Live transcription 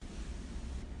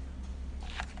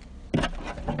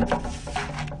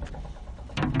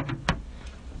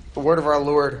The word of our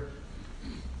Lord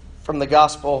from the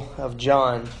Gospel of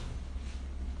John.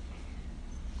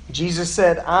 Jesus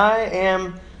said, "I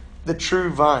am the true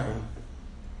vine,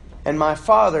 and my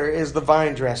Father is the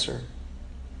vine dresser.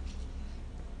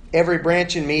 Every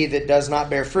branch in me that does not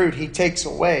bear fruit, he takes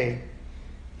away.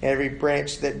 Every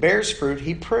branch that bears fruit,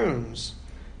 he prunes,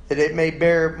 that it may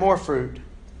bear more fruit.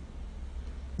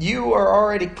 You are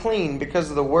already clean because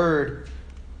of the word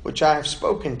which I have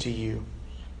spoken to you.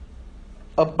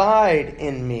 Abide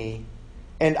in me,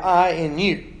 and I in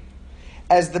you.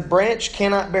 As the branch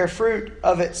cannot bear fruit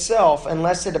of itself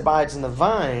unless it abides in the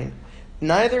vine,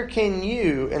 neither can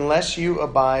you unless you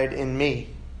abide in me.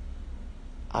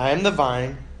 I am the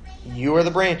vine, you are the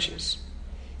branches.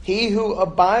 He who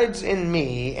abides in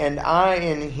me and I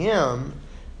in him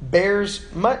bears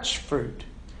much fruit,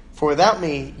 for without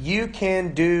me you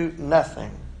can do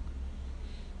nothing.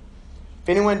 If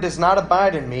anyone does not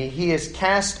abide in me, he is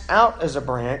cast out as a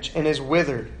branch and is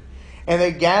withered. And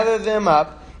they gather them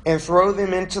up and throw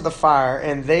them into the fire,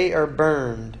 and they are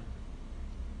burned.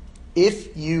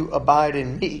 If you abide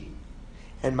in me,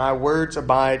 and my words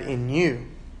abide in you,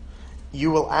 you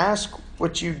will ask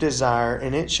what you desire,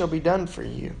 and it shall be done for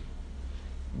you.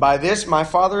 By this my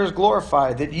Father is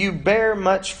glorified, that you bear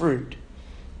much fruit,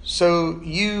 so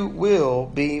you will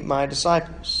be my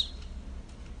disciples.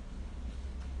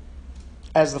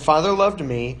 As the Father loved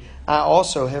me, I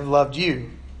also have loved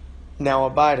you. Now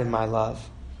abide in my love.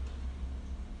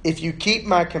 If you keep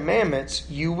my commandments,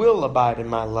 you will abide in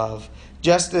my love,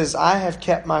 just as I have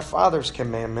kept my Father's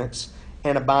commandments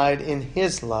and abide in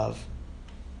his love.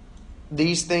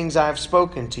 These things I have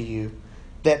spoken to you,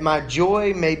 that my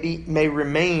joy may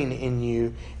remain in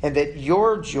you, and that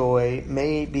your joy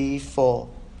may be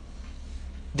full.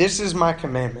 This is my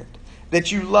commandment,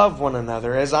 that you love one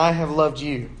another as I have loved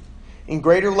you. And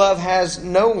greater love has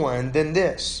no one than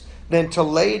this, than to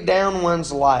lay down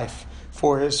one's life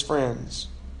for his friends.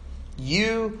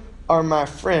 You are my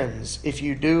friends if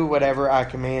you do whatever I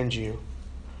command you.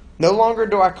 No longer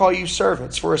do I call you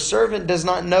servants, for a servant does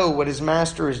not know what his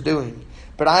master is doing.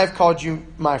 But I have called you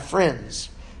my friends,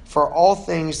 for all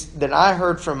things that I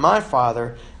heard from my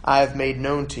Father I have made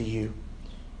known to you.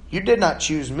 You did not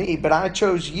choose me, but I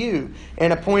chose you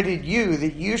and appointed you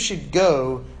that you should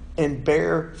go and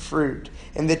bear fruit,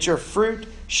 and that your fruit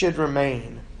should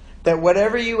remain, that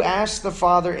whatever you ask the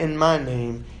Father in my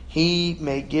name, he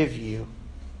may give you.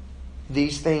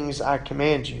 These things I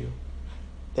command you,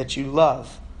 that you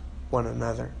love one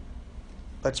another."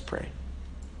 Let's pray.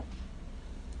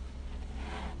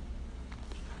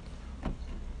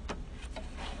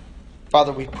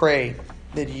 Father, we pray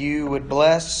that you would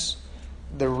bless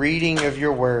the reading of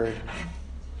your word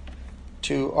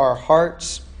to our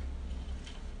hearts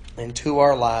and to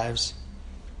our lives.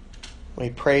 We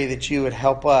pray that you would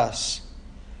help us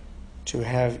to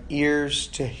have ears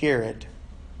to hear it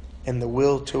and the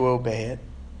will to obey it.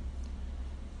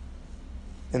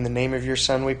 In the name of your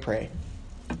Son we pray.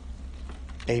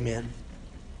 Amen.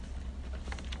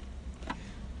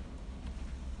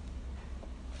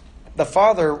 The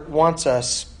Father wants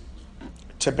us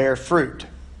to bear fruit.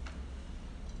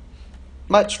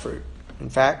 Much fruit, in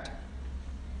fact.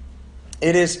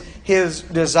 It is his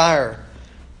desire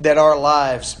that our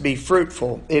lives be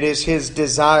fruitful. It is his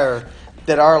desire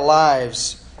that our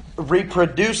lives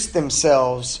reproduce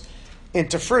themselves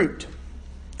into fruit.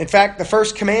 In fact, the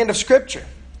first command of Scripture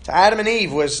to Adam and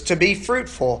Eve was to be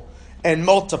fruitful and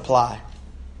multiply.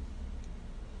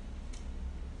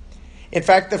 In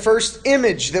fact, the first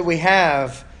image that we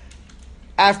have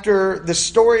after the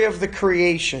story of the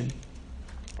creation,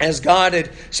 as God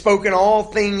had spoken all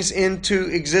things into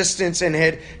existence and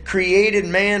had created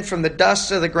man from the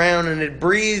dust of the ground and had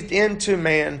breathed into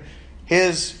man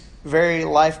his very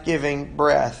life-giving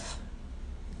breath.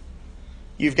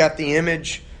 You've got the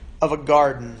image of a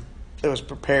garden that was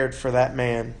prepared for that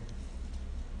man.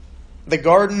 The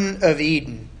Garden of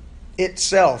Eden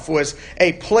itself was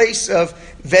a place of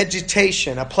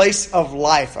vegetation, a place of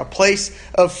life, a place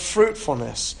of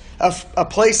fruitfulness, a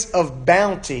place of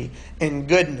bounty and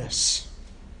goodness.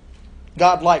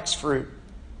 God likes fruit.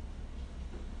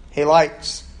 He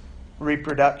likes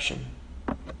reproduction.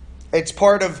 It's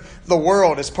part of the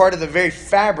world. It's part of the very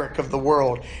fabric of the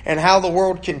world and how the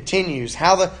world continues,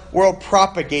 how the world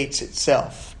propagates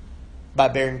itself by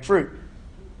bearing fruit,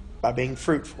 by being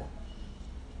fruitful.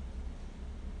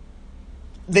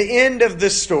 The end of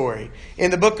this story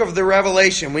in the book of the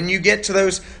Revelation, when you get to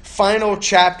those final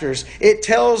chapters, it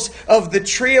tells of the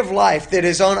tree of life that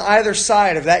is on either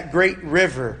side of that great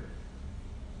river.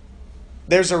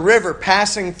 There's a river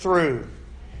passing through,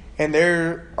 And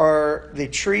there are the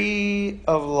tree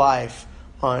of life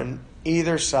on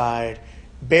either side,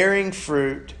 bearing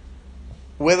fruit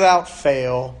without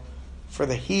fail for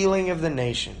the healing of the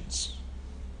nations.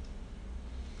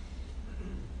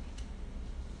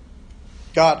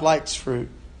 God likes fruit.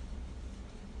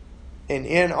 And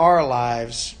in our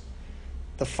lives,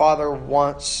 the Father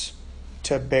wants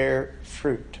to bear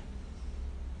fruit.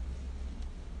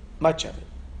 Much of it.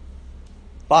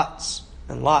 Lots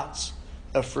and lots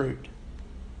of fruit.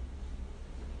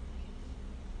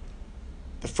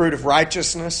 The fruit of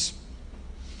righteousness,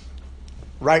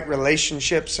 right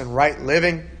relationships, and right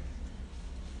living.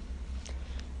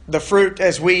 The fruit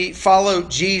as we follow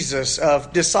Jesus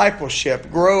of discipleship,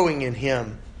 growing in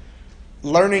Him,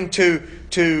 learning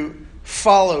to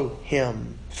follow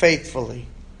Him faithfully,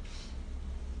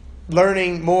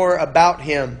 learning more about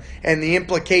Him and the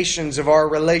implications of our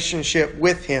relationship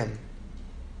with Him.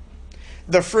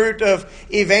 The fruit of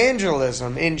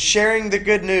evangelism in sharing the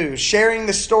good news, sharing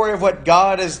the story of what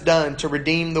God has done to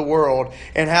redeem the world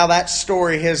and how that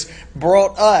story has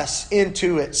brought us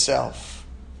into itself.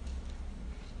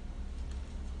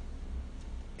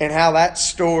 And how that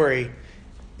story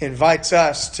invites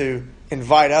us to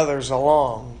invite others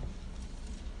along.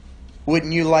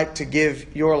 Wouldn't you like to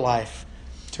give your life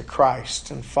to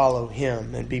Christ and follow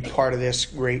Him and be part of this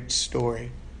great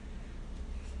story?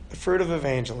 The fruit of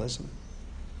evangelism.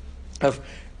 Of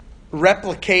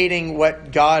replicating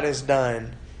what God has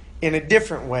done in a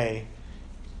different way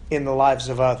in the lives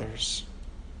of others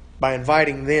by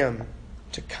inviting them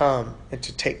to come and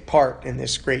to take part in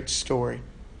this great story.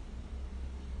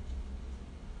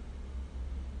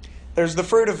 There's the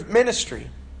fruit of ministry.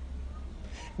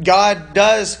 God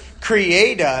does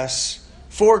create us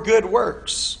for good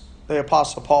works, the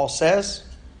Apostle Paul says.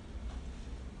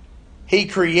 He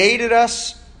created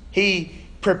us. He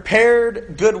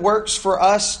prepared good works for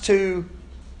us to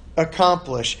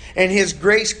accomplish. And His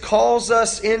grace calls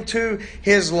us into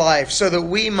His life so that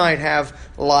we might have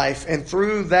life. And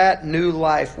through that new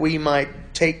life, we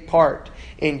might take part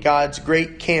in God's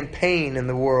great campaign in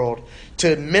the world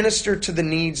to minister to the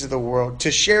needs of the world,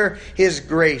 to share His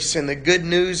grace and the good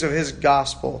news of His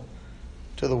gospel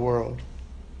to the world.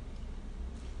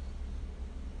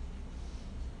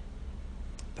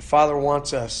 The Father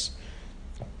wants us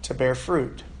to bear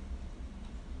fruit.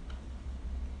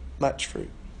 Much fruit.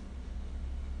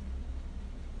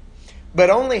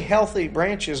 But only healthy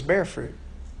branches bear fruit.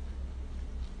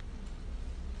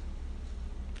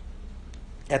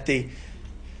 At the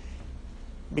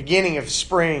beginning of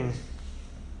spring,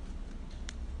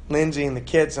 Lindsay and the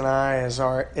kids and I,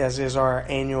 as is our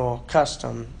annual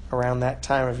custom around that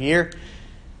time of year,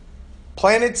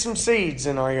 planted some seeds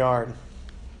in our yard.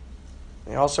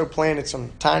 We also planted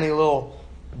some tiny little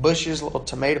bushes, little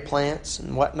tomato plants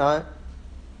and whatnot.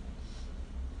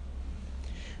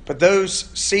 But those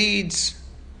seeds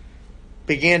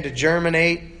began to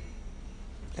germinate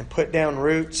and put down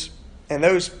roots. And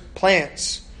those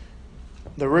plants,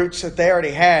 the roots that they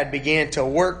already had, began to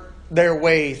work their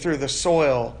way through the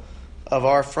soil of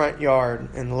our front yard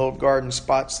and the little garden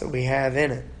spots that we have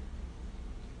in it.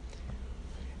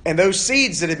 And those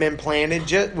seeds that had been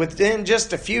planted within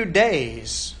just a few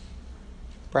days,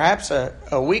 perhaps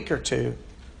a week or two,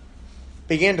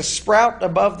 began to sprout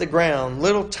above the ground,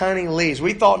 little tiny leaves.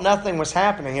 We thought nothing was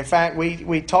happening. In fact,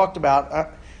 we talked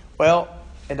about,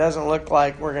 it doesn't look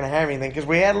like we're going to have anything, because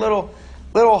we had little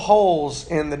holes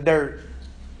in the dirt.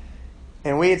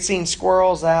 And we had seen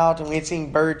squirrels out, and we had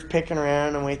seen birds picking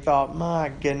around, and we thought, my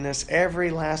goodness, every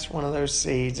last one of those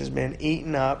seeds has been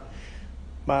eaten up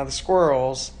by the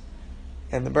squirrels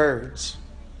and the birds.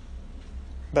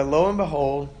 But lo and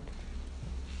behold,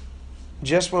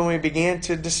 just when we began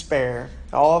to despair,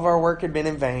 all of our work had been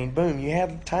in vain, boom, you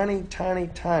have tiny, tiny,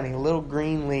 tiny little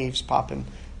green leaves popping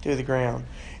through the ground.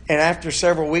 And after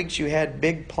several weeks, you had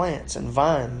big plants and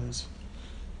vines.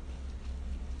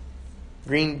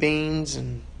 Green beans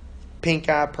and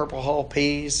pink-eye purple hull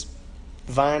peas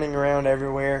vining around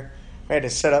everywhere. We had to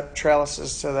set up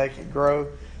trellises so they could grow,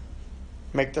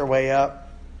 make their way up.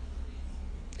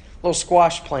 Little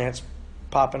squash plants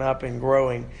popping up and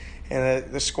growing.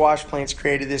 And the squash plants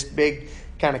created this big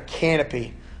kind of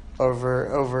canopy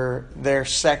over their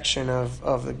section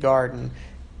of the garden.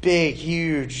 Big,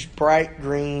 huge, bright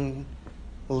green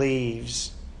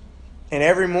leaves. And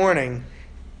every morning,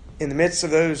 in the midst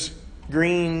of those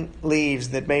green leaves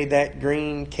that made that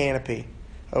green canopy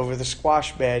over the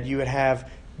squash bed, you would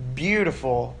have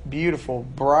beautiful, beautiful,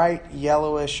 bright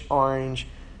yellowish orange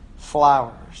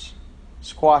flowers,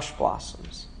 squash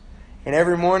blossoms. And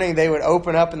every morning they would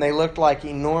open up and they looked like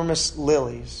enormous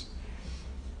lilies.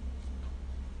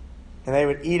 And they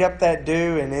would eat up that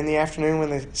dew, and in the afternoon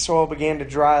when the soil began to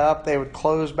dry up, they would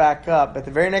close back up. But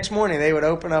the very next morning, they would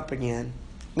open up again.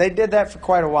 They did that for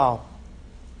quite a while.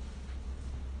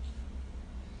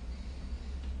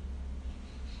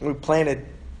 We planted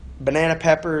banana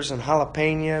peppers and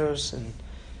jalapenos and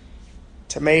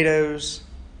tomatoes.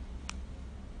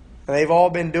 And they've all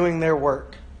been doing their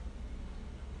work.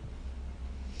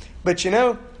 But you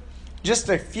know, just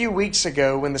a few weeks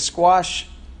ago when the squash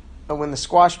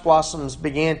blossoms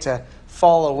began to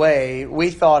fall away,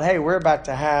 we thought, hey, we're about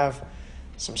to have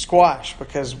some squash,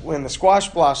 because when the squash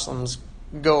blossoms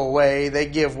go away, they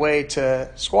give way to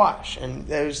squash, and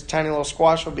those tiny little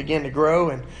squash will begin to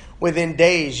grow, and within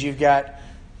days you've got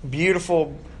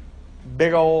beautiful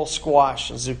big old squash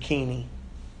and zucchini.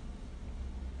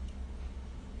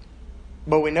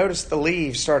 But we noticed the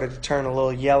leaves started to turn a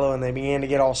little yellow and they began to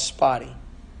get all spotty.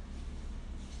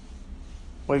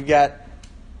 We've got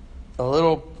a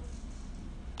little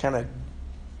kind of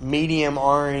medium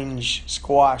orange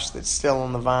squash that's still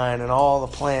on the vine, and all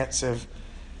the plants have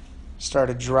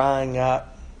started drying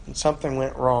up, and something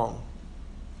went wrong.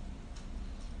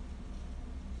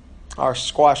 Our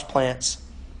squash plants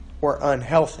were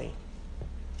unhealthy,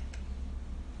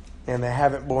 and they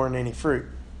haven't borne any fruit.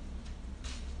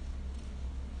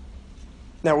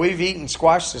 Now, we've eaten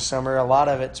squash this summer. A lot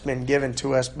of it's been given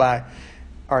to us by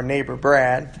our neighbor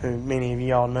Brad, who many of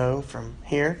y'all know from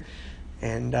here.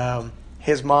 And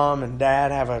his mom and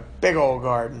dad have a big old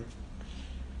garden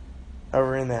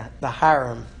over in the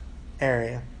Hiram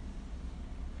area.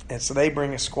 And so they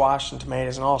bring us squash and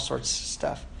tomatoes and all sorts of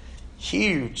stuff.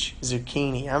 Huge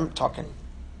zucchini. I'm talking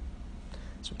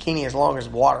zucchini as long as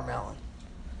watermelon.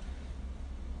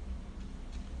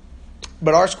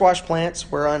 But our squash plants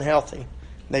were unhealthy.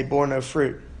 They bore no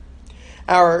fruit.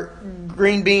 Our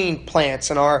green bean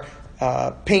plants and our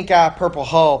pink eye purple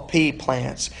hull pea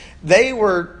plants, they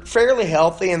were fairly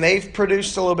healthy, and they've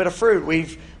produced a little bit of fruit.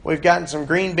 We've gotten some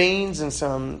green beans and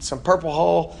some purple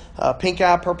hull, pink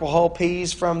eye purple hull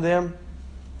peas from them,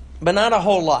 but not a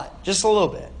whole lot, just a little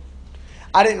bit.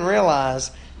 I didn't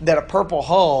realize that a purple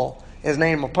hull is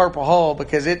named a purple hull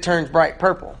because it turns bright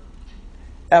purple.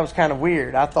 That was kind of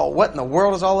weird. I thought, what in the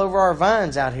world is all over our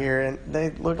vines out here? And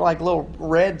they look like little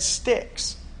red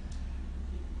sticks.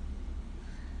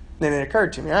 Then it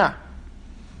occurred to me,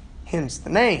 hence the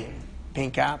name,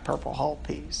 pink eye purple hull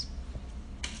peas.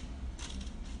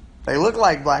 They look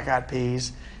like black-eyed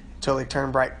peas until they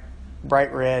turn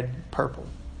bright red purple.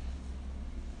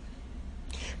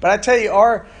 But I tell you,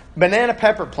 our banana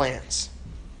pepper plants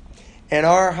and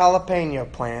our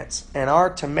jalapeno plants and our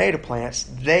tomato plants,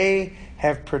 they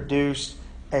have produced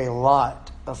a lot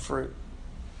of fruit.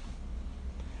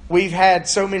 We've had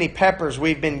so many peppers,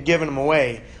 we've been giving them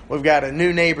away. We've got a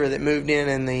new neighbor that moved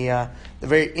in the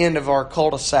very end of our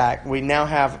cul-de-sac. We now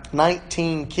have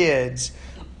 19 kids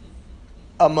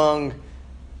among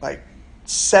like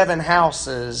 7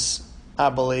 houses,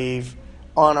 I believe,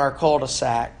 on our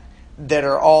cul-de-sac that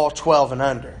are all 12 and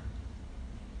under.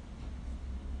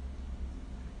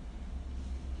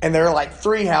 And there are like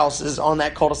 3 houses on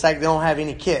that cul-de-sac that don't have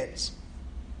any kids.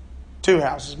 2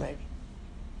 houses maybe.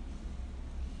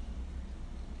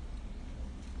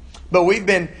 But we've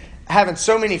been having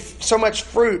so much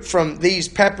fruit from these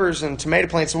peppers and tomato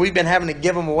plants, so we've been having to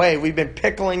give them away. We've been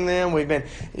pickling them. We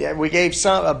gave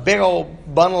a big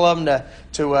old bundle of them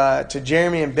to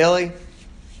Jeremy and Billy.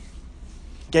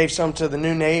 Gave some to the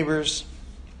new neighbors.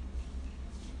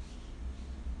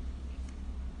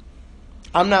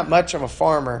 I'm not much of a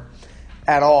farmer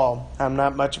at all. I'm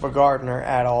not much of a gardener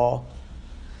at all.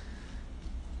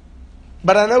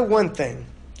 But I know one thing.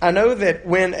 I know that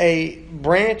when a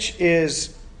branch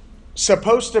is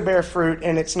supposed to bear fruit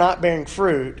and it's not bearing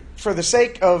fruit, for the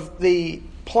sake of the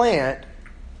plant,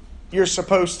 you're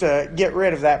supposed to get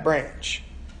rid of that branch.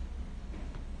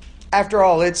 After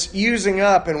all, it's using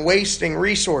up and wasting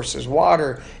resources,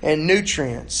 water and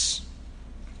nutrients.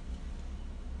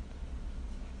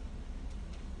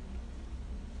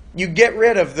 You get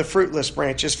rid of the fruitless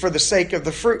branches for the sake of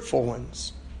the fruitful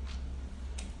ones.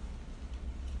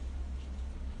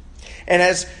 And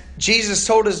as Jesus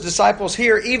told his disciples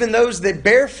here, even those that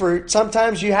bear fruit,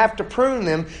 sometimes you have to prune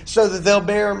them so that they'll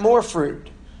bear more fruit.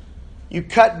 You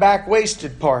cut back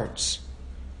wasted parts.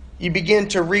 You begin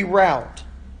to reroute.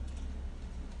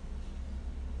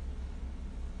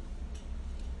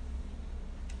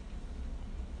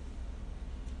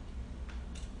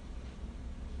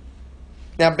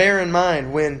 Now bear in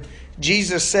mind, when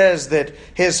Jesus says that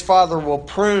his Father will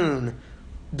prune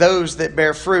those that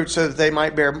bear fruit so that they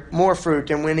might bear more fruit.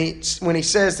 And when he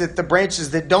says that the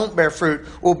branches that don't bear fruit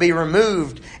will be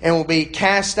removed and will be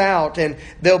cast out and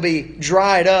they'll be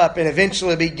dried up and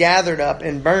eventually be gathered up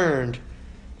and burned,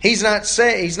 he's not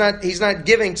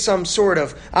giving some sort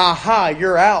of aha,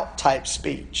 you're out type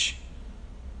speech.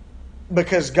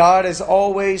 Because God is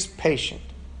always patient.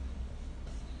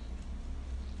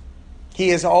 He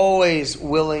is always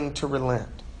willing to relent.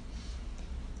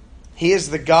 He is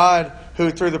the God who,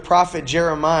 through the prophet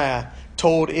Jeremiah,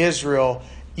 told Israel,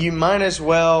 you might as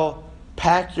well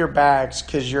pack your bags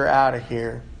because you're out of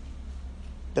here.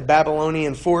 The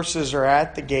Babylonian forces are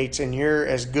at the gates and you're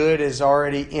as good as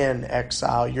already in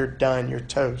exile. You're done. You're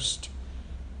toast.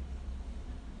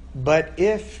 But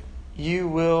if you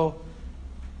will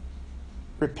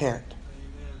repent,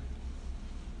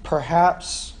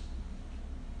 perhaps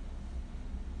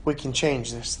we can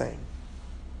change this thing.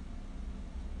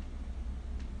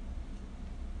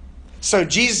 So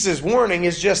Jesus' warning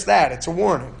is just that. It's a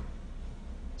warning.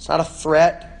 It's not a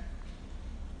threat.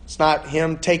 It's not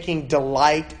him taking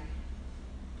delight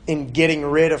in getting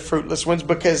rid of fruitless ones,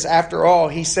 because after all,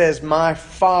 he says, my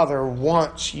Father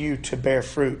wants you to bear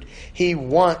fruit. He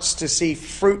wants to see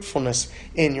fruitfulness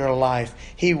in your life.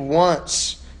 He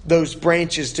wants those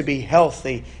branches to be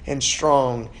healthy and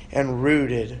strong and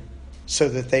rooted so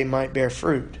that they might bear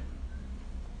fruit.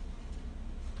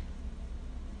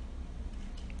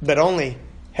 But only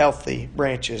healthy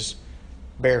branches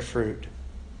bear fruit.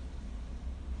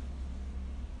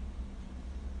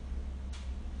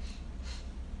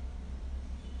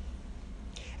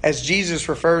 As Jesus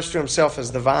refers to himself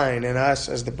as the vine and us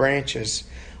as the branches,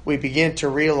 we begin to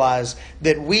realize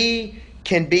that we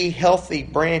can be healthy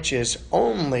branches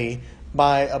only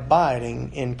by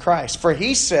abiding in Christ. For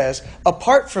he says,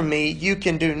 apart from me, you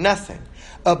can do nothing.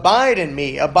 Abide in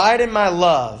me, abide in my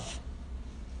love,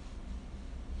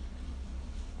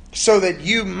 so that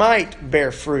you might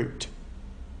bear fruit.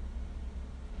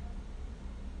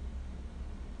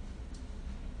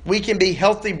 We can be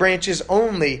healthy branches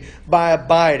only by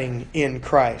abiding in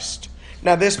Christ.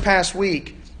 Now, this past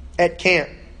week at camp,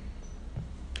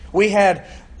 we had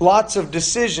lots of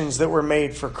decisions that were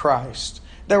made for Christ.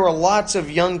 There were lots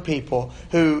of young people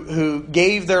who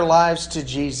gave their lives to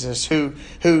Jesus,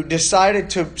 who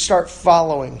decided to start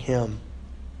following him.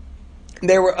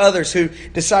 There were others who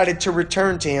decided to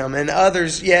return to him, and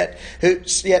others yet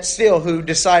still who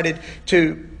decided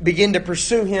to begin to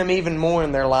pursue him even more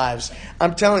in their lives.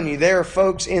 I'm telling you, there are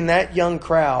folks in that young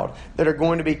crowd that are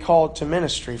going to be called to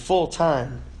ministry,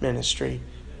 full-time ministry.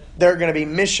 There are going to be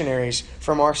missionaries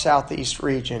from our southeast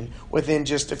region within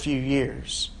just a few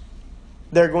years.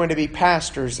 There are going to be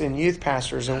pastors and youth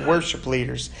pastors and worship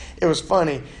leaders. It was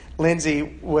funny. Lindsay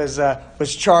was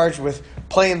charged with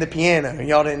playing the piano.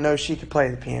 Y'all didn't know she could play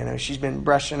the piano. She's been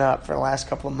brushing up for the last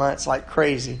couple of months like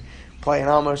crazy, playing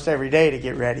almost every day to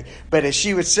get ready. But as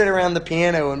she would sit around the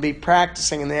piano and be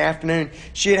practicing in the afternoon,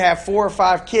 she'd have 4 or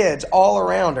 5 kids all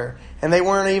around her, and they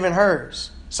weren't even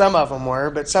hers. Some of them were,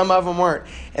 but some of them weren't.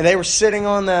 And they were sitting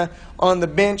on the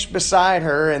bench beside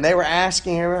her, and they were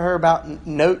asking her about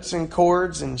notes and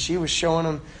chords, and she was showing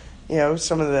them,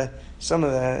 some of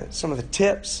the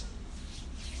tips.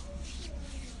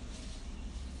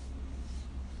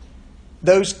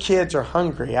 Those kids are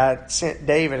hungry. I sent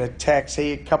David a text.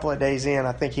 A couple of days in,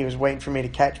 I think he was waiting for me to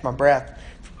catch my breath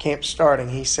from camp starting.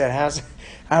 He said,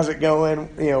 how's it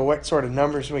going? What sort of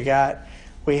numbers we got?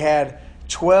 We had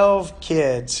 12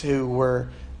 kids who were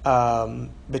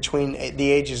between the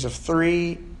ages of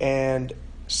 3 and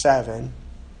 7.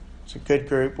 It's a good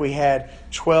group. We had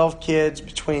 12 kids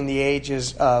between the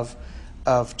ages of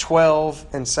 12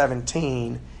 and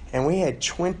 17. And we had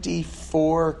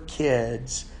 24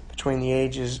 kids between the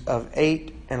ages of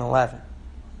 8 and 11.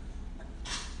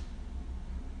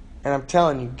 And I'm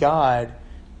telling you, God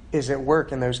is at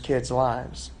work in those kids'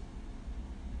 lives.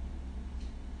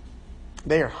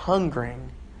 They are hungering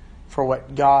for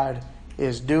what God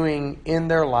is doing in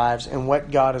their lives and what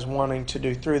God is wanting to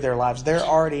do through their lives. They're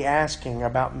already asking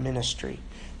about ministry.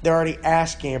 They're already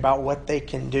asking about what they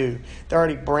can do. They're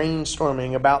already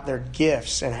brainstorming about their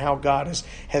gifts and how God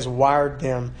has wired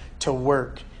them to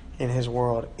work in his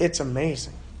world. It's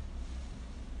amazing.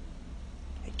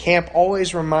 Camp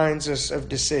always reminds us of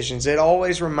decisions. It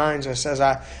always reminds us, as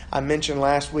I mentioned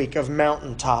last week, of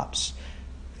mountaintops,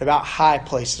 about high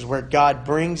places where God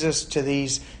brings us to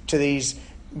these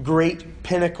great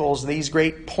pinnacles, these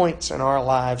great points in our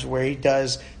lives where he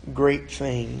does great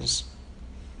things.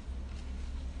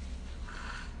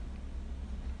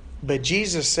 But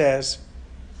Jesus says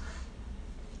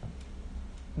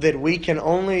that we can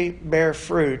only bear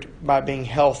fruit by being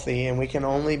healthy, and we can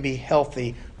only be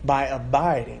healthy by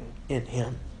abiding in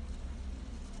Him.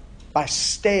 By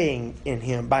staying in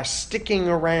Him, by sticking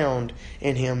around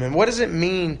in Him. And what does it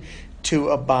mean to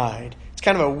abide? It's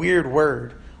kind of a weird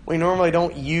word. We normally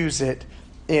don't use it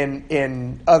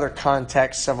in other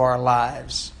contexts of our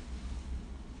lives.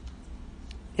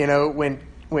 You know,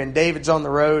 when David's on the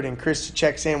road and Krista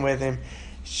checks in with him,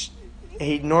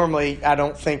 he normally, I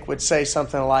don't think, would say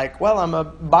something like, well, I'm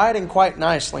abiding quite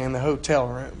nicely in the hotel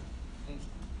room.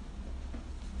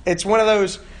 It's one of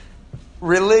those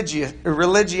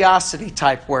religiosity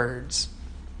type words.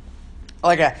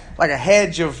 Like a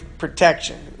hedge of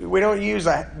protection. We don't use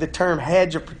the term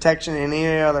hedge of protection in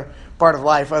any other part of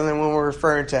life other than when we're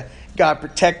referring to God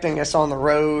protecting us on the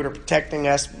road or protecting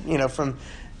us, from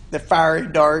the fiery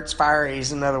darts. Fiery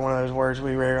is another one of those words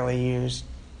we rarely use.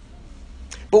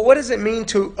 But what does it mean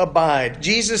to abide?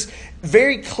 Jesus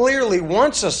very clearly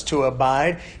wants us to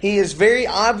abide. He is very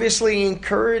obviously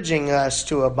encouraging us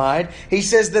to abide. He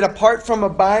says that apart from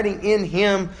abiding in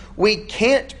Him, we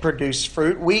can't produce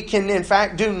fruit. We can, in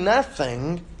fact, do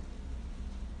nothing.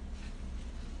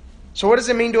 So what does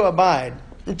it mean to abide?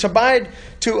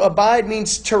 To abide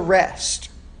means to rest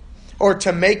or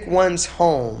to make one's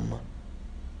home.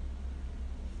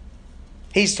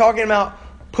 He's talking about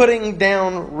putting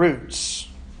down roots.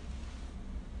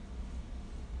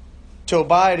 To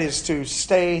abide is to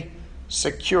stay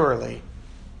securely.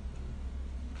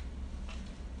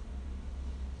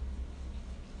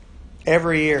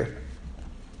 Every year,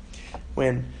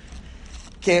 when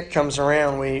camp comes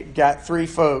around, we got 3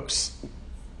 folks.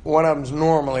 One of them's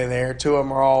normally there. 2 of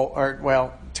them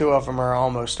are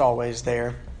almost always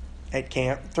there at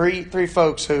camp. Three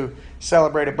folks who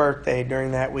celebrate a birthday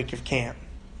during that week of camp.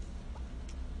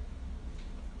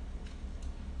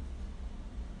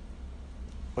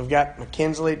 We've got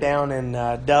McKinsley down in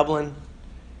Dublin.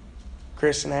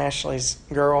 Chris and Ashley's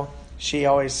girl. She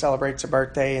always celebrates a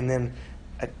birthday. And then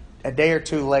a day or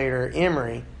 2 later,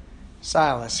 Emery,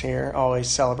 Silas here, always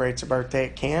celebrates a birthday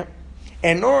at camp.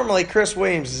 And normally Chris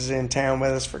Williams is in town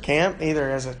with us for camp,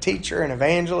 either as a teacher, an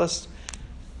evangelist.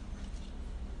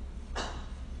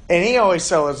 And he always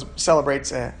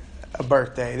celebrates a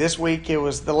birthday. This week it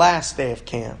was the last day of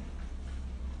camp.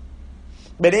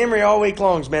 But Emery all week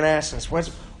long has been asking us,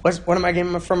 what am I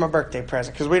giving him for my birthday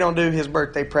present? Because we don't do his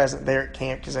birthday present there at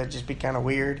camp because that'd just be kind of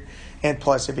weird. And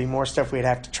plus it'd be more stuff we'd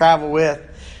have to travel with.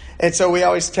 And so we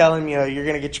always tell him, you're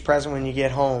going to get your present when you get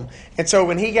home. And so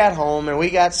when he got home and we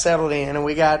got settled in and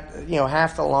we got,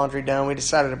 half the laundry done, we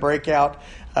decided to break out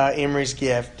Emery's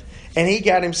gift. And he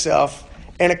got himself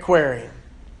an aquarium.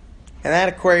 And that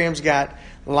aquarium's got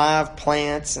live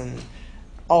plants and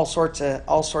all sorts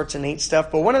of neat stuff.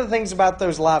 But one of the things about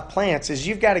those live plants is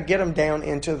you've got to get them down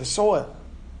into the soil.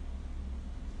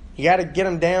 You got to get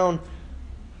them down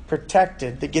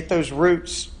protected, to get those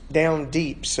roots down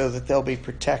deep so that they'll be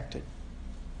protected.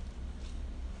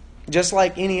 Just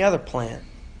like any other plant.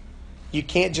 You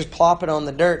can't just plop it on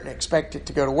the dirt and expect it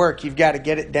to go to work. You've got to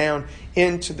get it down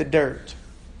into the dirt.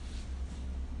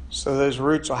 So those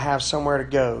roots will have somewhere to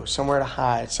go, somewhere to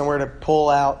hide, somewhere to pull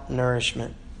out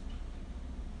nourishment.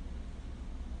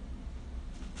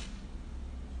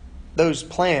 Those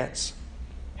plants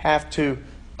have to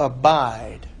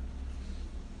abide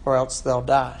or else they'll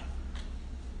die.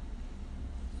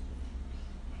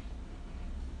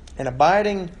 And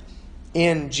abiding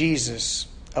in Jesus,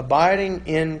 abiding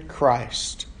in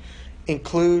Christ,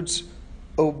 includes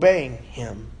obeying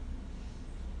Him.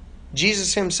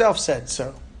 Jesus Himself said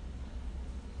so.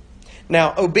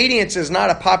 Now, obedience is not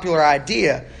a popular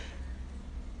idea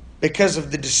because of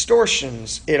the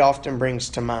distortions it often brings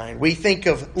to mind. We think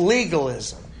of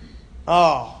legalism.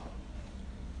 Oh,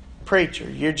 preacher,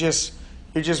 you're just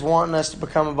wanting us to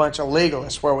become a bunch of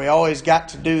legalists where we always got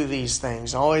to do these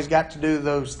things, always got to do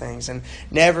those things, and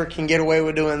never can get away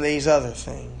with doing these other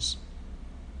things.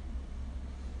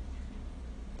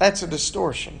 That's a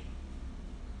distortion.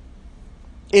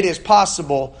 It is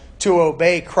possible to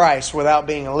obey Christ without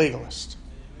being a legalist.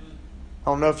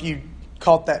 I don't know if you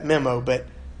caught that memo, but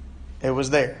it was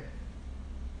there.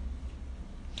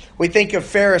 We think of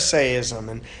Pharisaism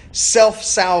and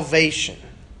self-salvation.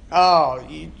 Oh,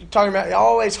 you're talking about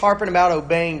always harping about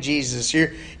obeying Jesus.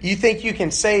 You think you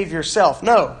can save yourself.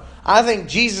 No, I think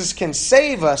Jesus can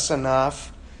save us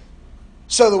enough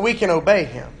so that we can obey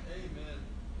Him. Amen.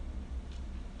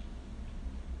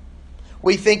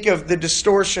 We think of the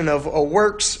distortion of a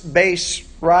works-based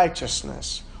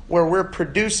righteousness, where we're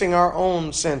producing our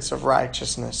own sense of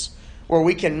righteousness, where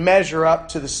we can measure up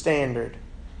to the standard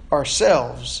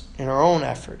ourselves in our own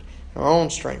effort, in our own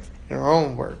strength, in our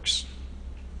own works.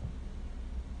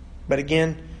 But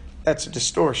again, that's a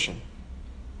distortion.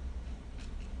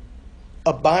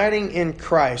 Abiding in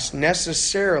Christ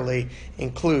necessarily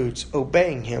includes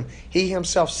obeying Him. He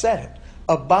Himself said it.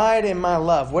 Abide in my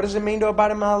love. What does it mean to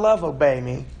abide in my love? Obey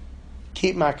me.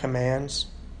 Keep my commands.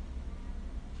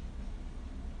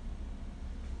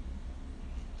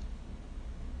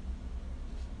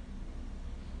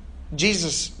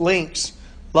 Jesus links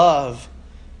love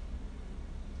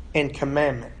and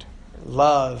commandment,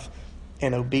 love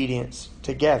and obedience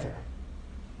together.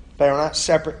 They are not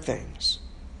separate things.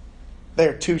 They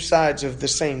are two sides of the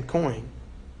same coin.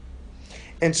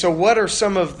 And so what are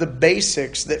some of the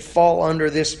basics that fall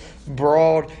under this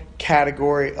broad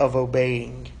category of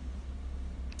obeying?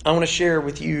 I want to share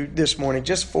with you this morning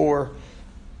just four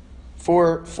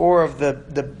of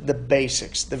the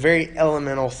basics, the very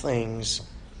elemental things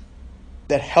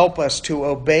that help us to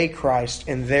obey Christ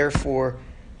and therefore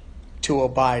to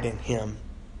abide in Him.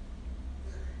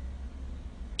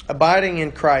 Abiding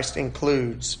in Christ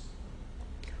includes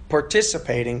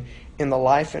participating in the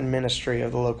life and ministry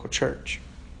of the local church.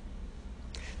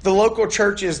 The local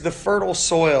church is the fertile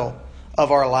soil of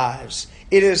our lives.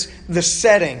 It is the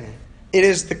setting. It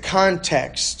is the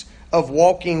context of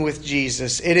walking with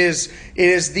Jesus. It is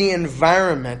the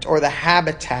environment or the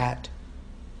habitat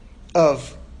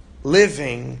of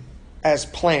living as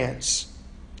plants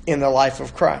in the life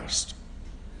of Christ.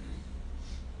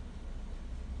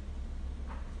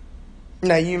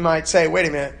 Now you might say, wait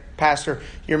a minute, Pastor,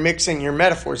 you're mixing your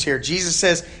metaphors here. Jesus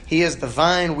says He is the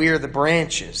vine, we are the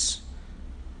branches.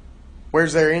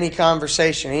 Where's there any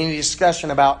conversation, any discussion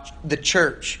about the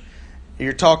church?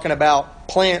 You're talking about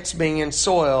plants being in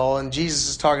soil, and Jesus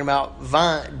is talking about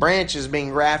branches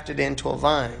being grafted into a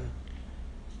vine.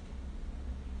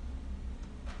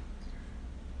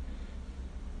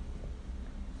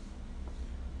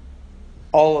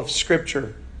 All of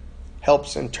Scripture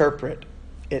helps interpret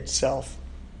itself.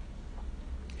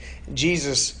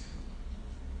 Jesus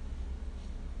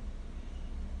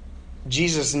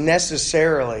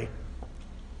necessarily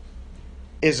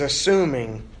is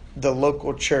assuming the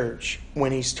local church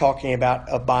when He's talking about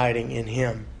abiding in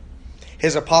Him.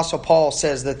 His Apostle Paul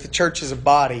says that the church is a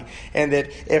body, and that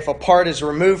if a part is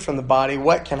removed from the body,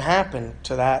 what can happen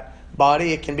to that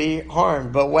body? It can be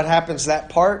harmed. But what happens to that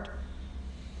part?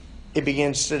 It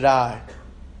begins to die.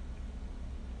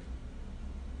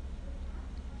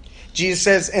 Jesus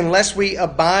says, unless we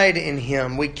abide in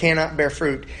Him, we cannot bear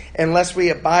fruit. Unless we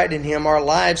abide in Him, our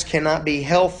lives cannot be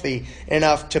healthy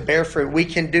enough to bear fruit. We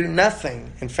can do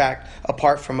nothing, in fact,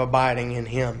 apart from abiding in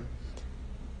Him.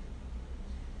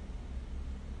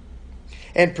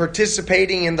 And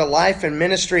participating in the life and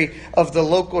ministry of the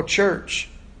local church,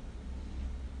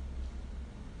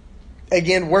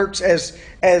 again, works as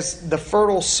the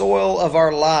fertile soil of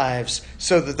our lives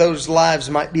so that those lives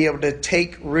might be able to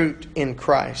take root in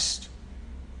Christ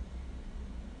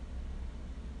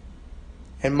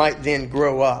and might then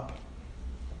grow up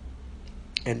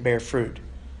and bear fruit.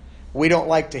 We don't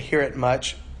like to hear it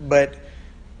much, but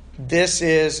this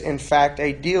is, in fact,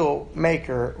 a deal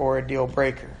maker or a deal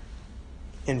breaker.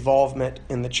 Involvement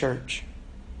in the church.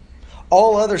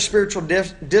 All other spiritual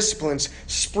disciplines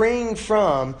spring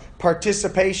from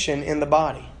participation in the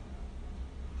body.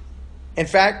 In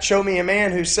fact, show me a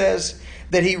man who says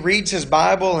that he reads his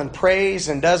Bible and prays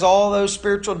and does all those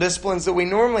spiritual disciplines that we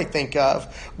normally think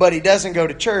of, but he doesn't go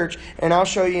to church, and I'll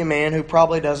show you a man who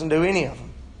probably doesn't do any of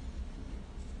them.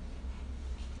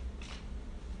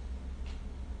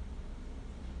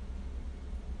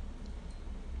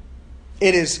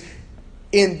 It is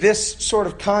in this sort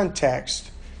of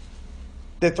context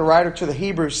that the writer to the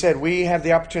Hebrews said we have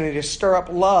the opportunity to stir up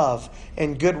love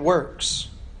and good works,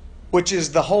 which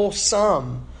is the whole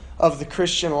sum of the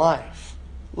Christian life.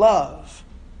 Love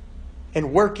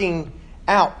and working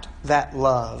out that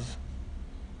love.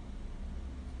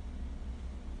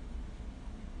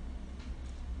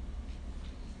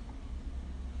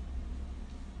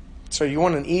 So you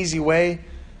want an easy way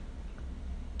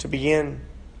to begin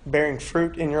bearing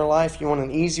fruit in your life? You want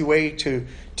an easy way to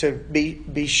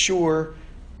be sure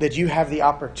that you have the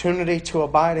opportunity to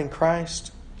abide in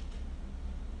Christ?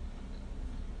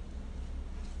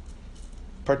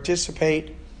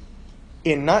 Participate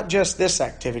in not just this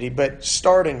activity, but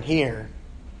starting here.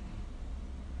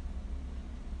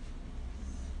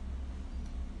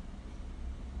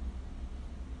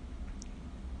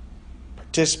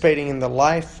 Participating in the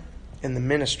life and the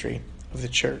ministry of the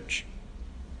church.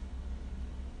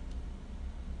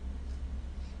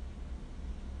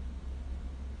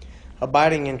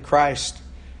 Abiding in Christ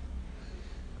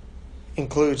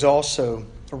includes also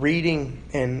reading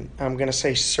and, I'm going to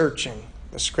say, searching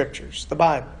the Scriptures, the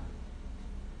Bible.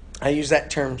 I use that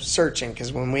term searching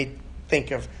because when we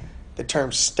think of the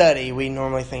term study, we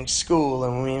normally think school.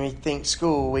 And when we think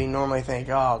school, we normally think,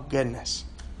 oh, goodness.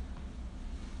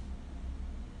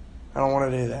 I don't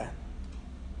want to do that.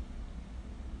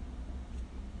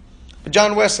 But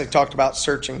John Wesley talked about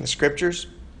searching the Scriptures.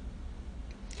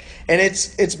 And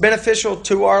it's beneficial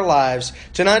to our lives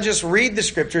to not just read the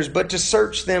Scriptures, but to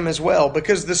search them as well.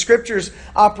 Because the Scriptures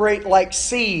operate like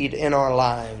seed in our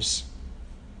lives.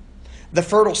 The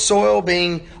fertile soil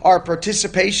being our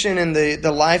participation in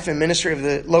the life and ministry of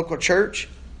the local church.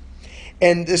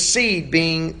 And the seed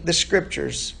being the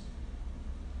Scriptures.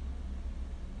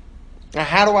 Now,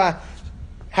 how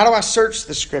do I search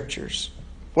the Scriptures?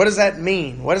 What does that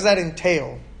mean? What does that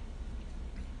entail?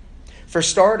 For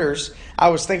starters, I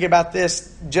was thinking about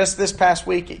this just this past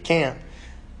week at camp.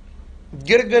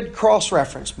 Get a good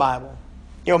cross-reference Bible.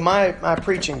 You know, my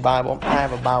preaching Bible, I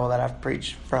have a Bible that I've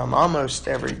preached from almost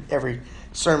every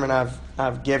sermon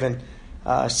I've given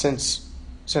since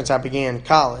I began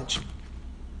college.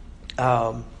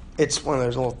 It's one of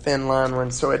those little thin line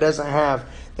ones, so it doesn't have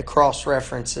the cross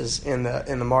references in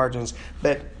the margins.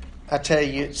 But I tell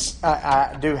you,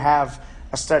 I do have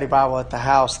a study Bible at the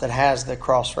house that has the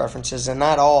cross references, and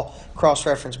not all cross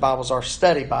reference Bibles are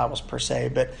study Bibles per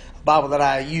se, but a Bible that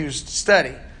I use to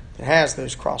study that has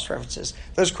those cross references.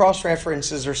 Those cross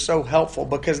references are so helpful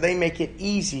because they make it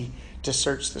easy to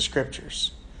search the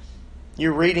Scriptures.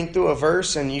 You're reading through a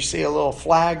verse and you see a little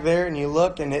flag there, and you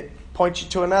look and it points you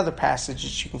to another passage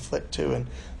that you can flip to and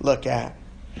look at.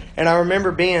 And I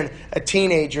remember being a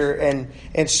teenager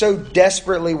and so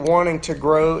desperately wanting to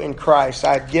grow in Christ.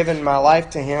 I had given my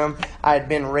life to Him. I had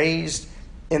been raised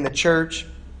in the church.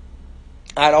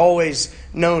 I'd always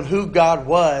known who God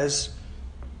was.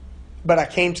 But I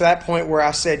came to that point where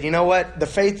I said, you know what? The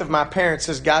faith of my parents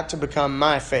has got to become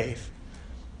my faith.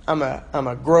 I'm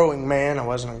a growing man. I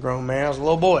wasn't a grown man. I was a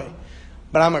little boy.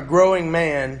 But I'm a growing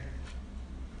man.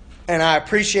 And I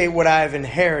appreciate what I've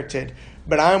inherited.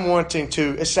 But I'm wanting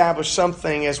to establish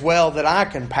something as well that I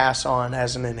can pass on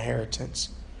as an inheritance.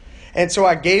 And so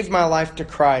I gave my life to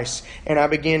Christ and I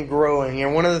began growing.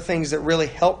 And one of the things that really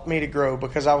helped me to grow,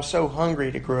 because I was so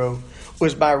hungry to grow,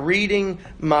 was by reading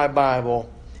my Bible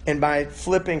and by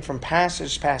flipping from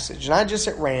passage to passage. Not just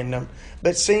at random,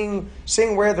 but seeing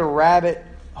where the rabbit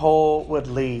hole would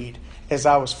lead as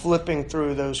I was flipping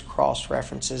through those cross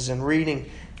references and reading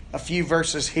a few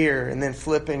verses here and then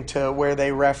flipping to where they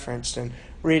referenced and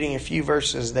reading a few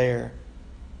verses there.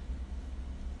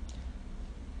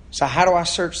 So how do I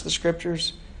search the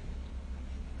Scriptures?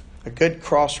 A good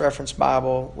cross-reference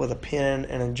Bible with a pen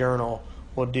and a journal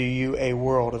will do you a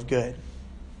world of good.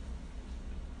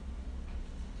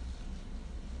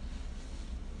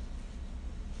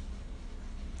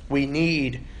 We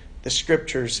need the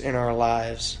Scriptures in our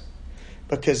lives.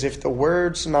 Because if the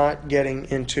Word's not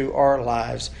getting into our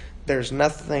lives, there's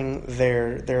nothing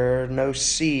there. There are no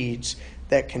seeds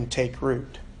that can take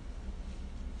root.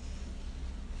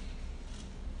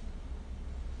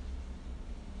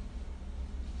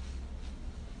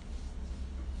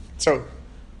 So,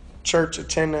 church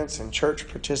attendance and church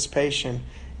participation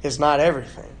is not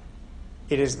everything.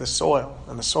 It is the soil.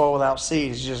 And the soil without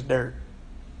seed is just dirt.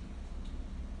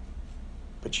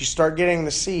 But you start getting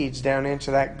the seeds down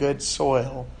into that good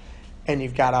soil, and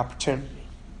you've got opportunity.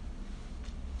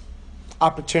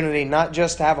 Opportunity not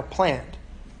just to have a plant,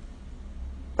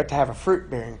 but to have a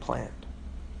fruit-bearing plant.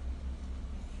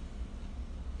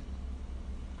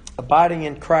 Abiding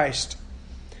in Christ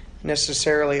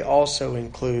necessarily also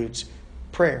includes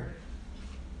prayer.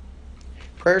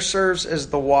 Prayer serves as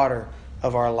the water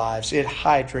of our lives. It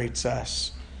hydrates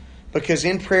us. Because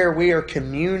in prayer we are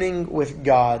communing with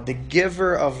God, the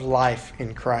giver of life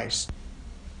in Christ.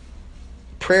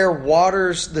 Prayer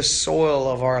waters the soil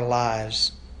of our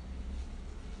lives.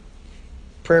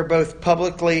 Prayer both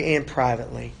publicly and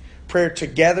privately. Prayer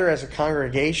together as a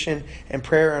congregation and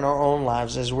prayer in our own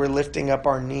lives as we're lifting up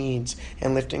our needs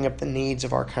and lifting up the needs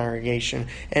of our congregation.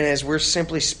 And as we're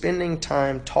simply spending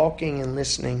time talking and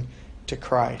listening to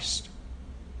Christ.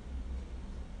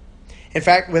 In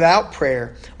fact, without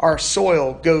prayer, our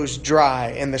soil goes dry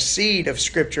and the seed of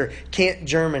Scripture can't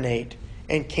germinate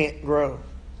and can't grow.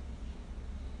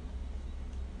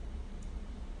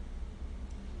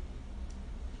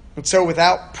 And so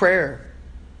without prayer,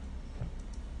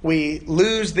 we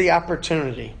lose the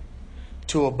opportunity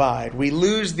to abide. We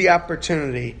lose the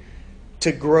opportunity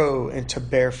to grow and to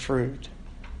bear fruit.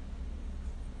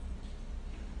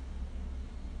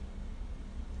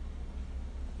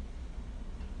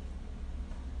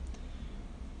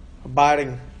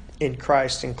 Abiding in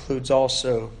Christ includes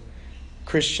also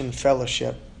Christian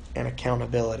fellowship and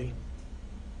accountability.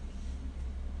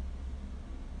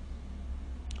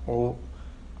 Well,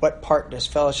 what part does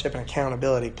fellowship and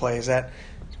accountability play? Is that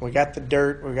we got the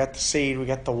dirt, we got the seed, we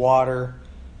got the water.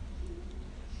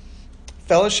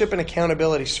 Fellowship and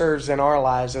accountability serves in our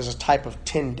lives as a type of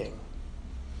tending.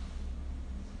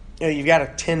 You've got to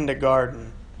tend a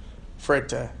garden for it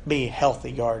to be a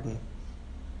healthy garden.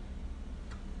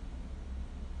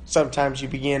 Sometimes you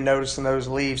begin noticing those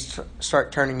leaves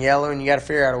start turning yellow, and you got to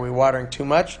figure out, are we watering too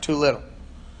much or too little?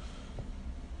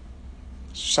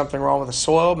 Is there something wrong with the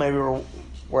soil? Maybe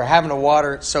we're having to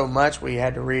water it so much. We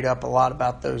had to read up a lot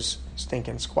about those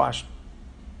stinking squash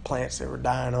plants that were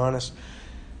dying on us.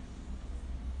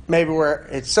 Maybe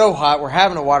it's so hot, we're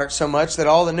having to water it so much that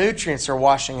all the nutrients are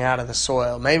washing out of the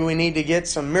soil. Maybe we need to get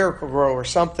some Miracle-Gro or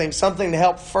something to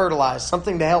help fertilize,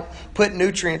 something to help put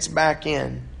nutrients back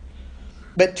in.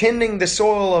 But tending the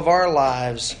soil of our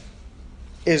lives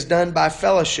is done by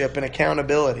fellowship and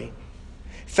accountability.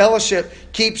 Fellowship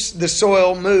keeps the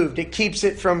soil moved. It keeps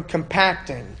it from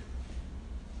compacting.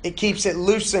 It keeps it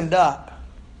loosened up.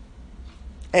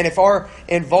 And if our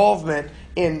involvement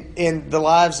in the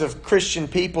lives of Christian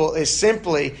people is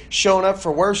simply showing up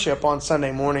for worship on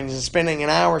Sunday mornings and spending an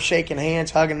hour shaking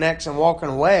hands, hugging necks, and walking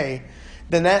away,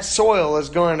 then that soil is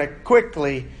going to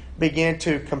quickly begin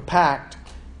to compact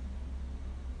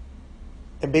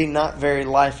and be not very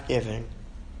life-giving,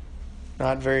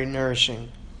 not very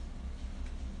nourishing.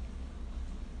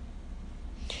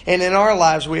 And in our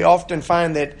lives, we often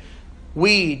find that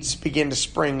weeds begin to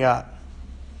spring up.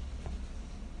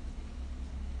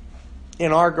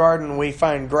 In our garden, we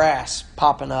find grass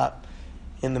popping up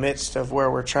in the midst of where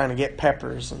we're trying to get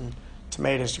peppers and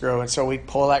tomatoes to grow. And so we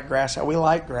pull that grass out. We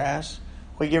like grass.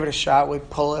 We give it a shot. We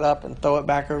pull it up and throw it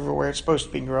back over where it's supposed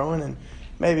to be growing. And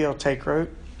maybe it'll take root.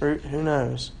 Who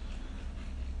knows?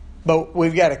 But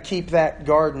we've got to keep that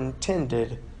garden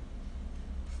tended.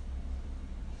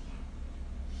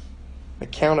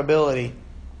 Accountability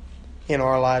in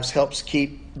our lives helps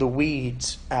keep the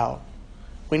weeds out.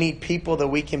 We need people that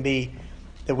we can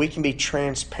be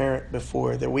transparent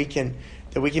before, that we can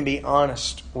be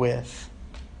honest with,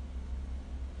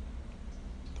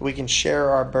 that we can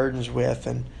share our burdens with,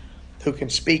 and who can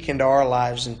speak into our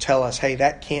lives and tell us, hey,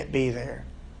 that can't be there.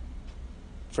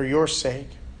 For your sake,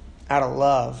 out of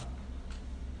love,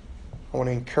 I want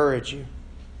to encourage you.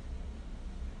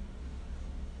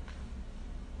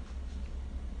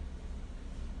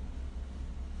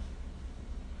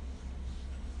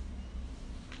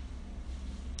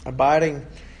 Abiding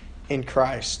in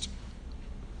Christ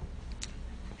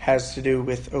has to do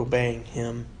with obeying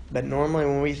Him. But normally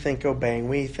when we think obeying,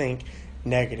 we think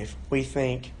negative. We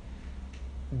think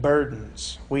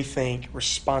burdens. We think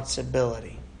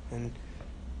responsibility. And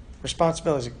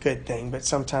responsibility is a good thing, but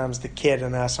sometimes the kid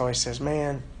in us always says,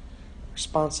 man,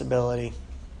 responsibility,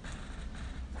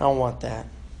 I don't want that.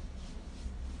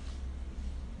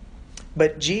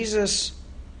 But Jesus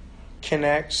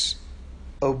connects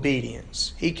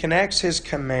obedience. He connects His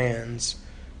commands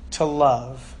to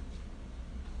love.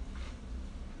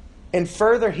 And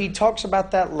further, He talks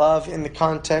about that love in the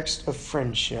context of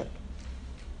friendship.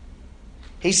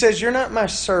 He says, you're not my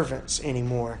servants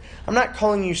anymore. I'm not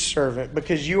calling you servant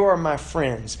because you are my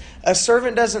friends. A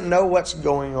servant doesn't know what's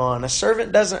going on. A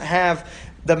servant doesn't have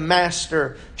the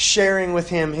master sharing with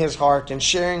him his heart and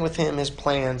sharing with him his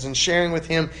plans and sharing with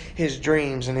him his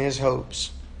dreams and his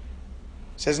hopes.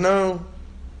 He says, no,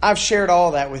 I've shared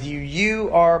all that with you. You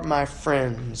are my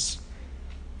friends,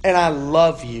 and I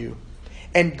love you.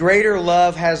 And greater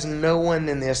love has no one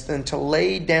than this, than to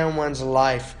lay down one's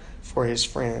life for his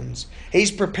friends. He's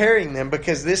preparing them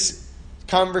because this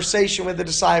conversation with the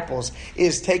disciples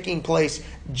is taking place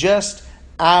just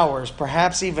hours,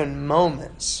 perhaps even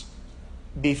moments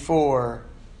before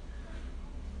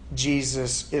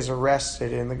Jesus is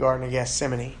arrested in the Garden of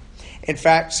Gethsemane. In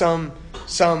fact, some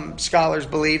scholars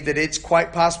believe that it's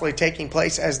quite possibly taking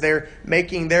place as they're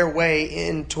making their way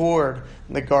in toward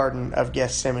the Garden of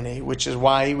Gethsemane, which is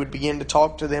why he would begin to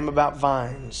talk to them about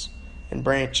vines and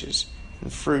branches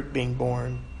and fruit being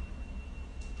born.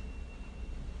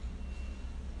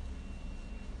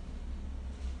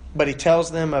 But he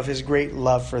tells them of his great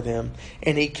love for them,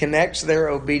 and he connects their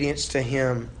obedience to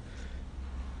him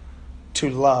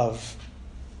to love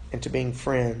and to being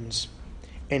friends.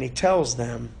 And he tells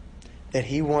them that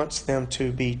he wants them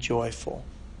to be joyful.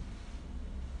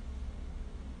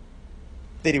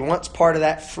 That he wants part of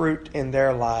that fruit in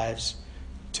their lives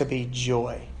to be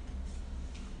joy.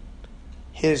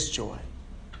 His joy.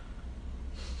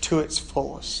 To its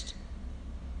fullest.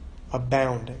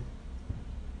 Abounding.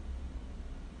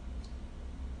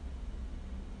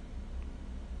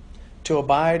 To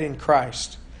abide in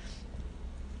Christ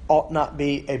ought not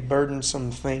be a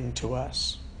burdensome thing to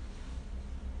us.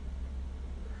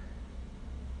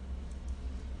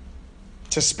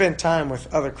 To spend time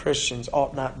with other Christians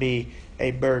ought not be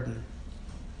a burden.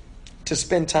 To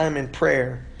spend time in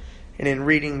prayer and in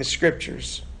reading the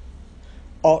Scriptures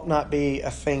ought not be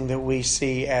a thing that we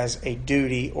see as a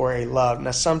duty or a love.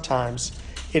 Now, sometimes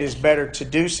it is better to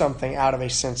do something out of a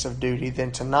sense of duty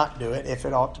than to not do it if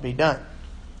it ought to be done.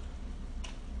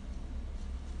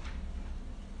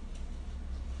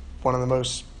 One of the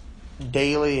most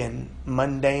daily and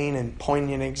mundane and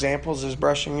poignant examples is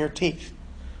brushing your teeth.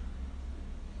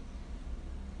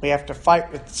 We have to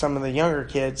fight with some of the younger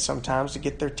kids sometimes to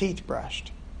get their teeth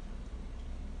brushed.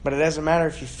 But it doesn't matter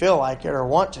if you feel like it or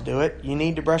want to do it, you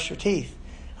need to brush your teeth.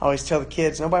 I always tell the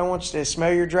kids, nobody wants to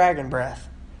smell your dragon breath.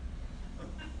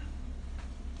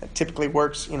 That typically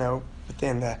works,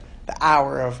 within the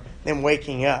hour of them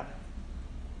waking up.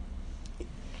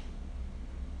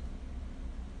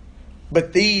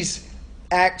 But these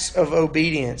acts of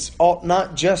obedience ought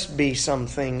not just be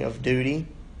something of duty.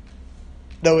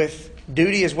 Though if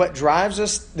duty is what drives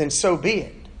us, then so be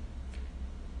it.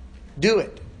 Do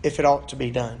it if it ought to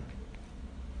be done.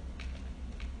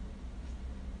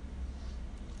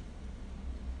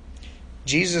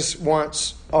 Jesus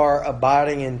wants our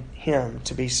abiding in Him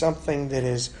to be something that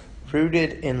is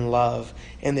rooted in love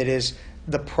and that is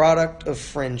the product of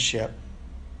friendship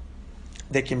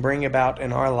that can bring about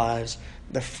in our lives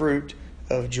the fruit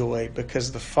of joy,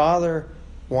 because the Father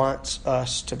wants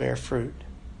us to bear fruit.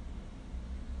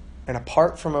 And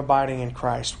apart from abiding in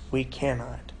Christ, we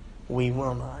cannot, we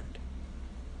will not.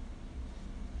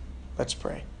 Let's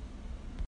pray.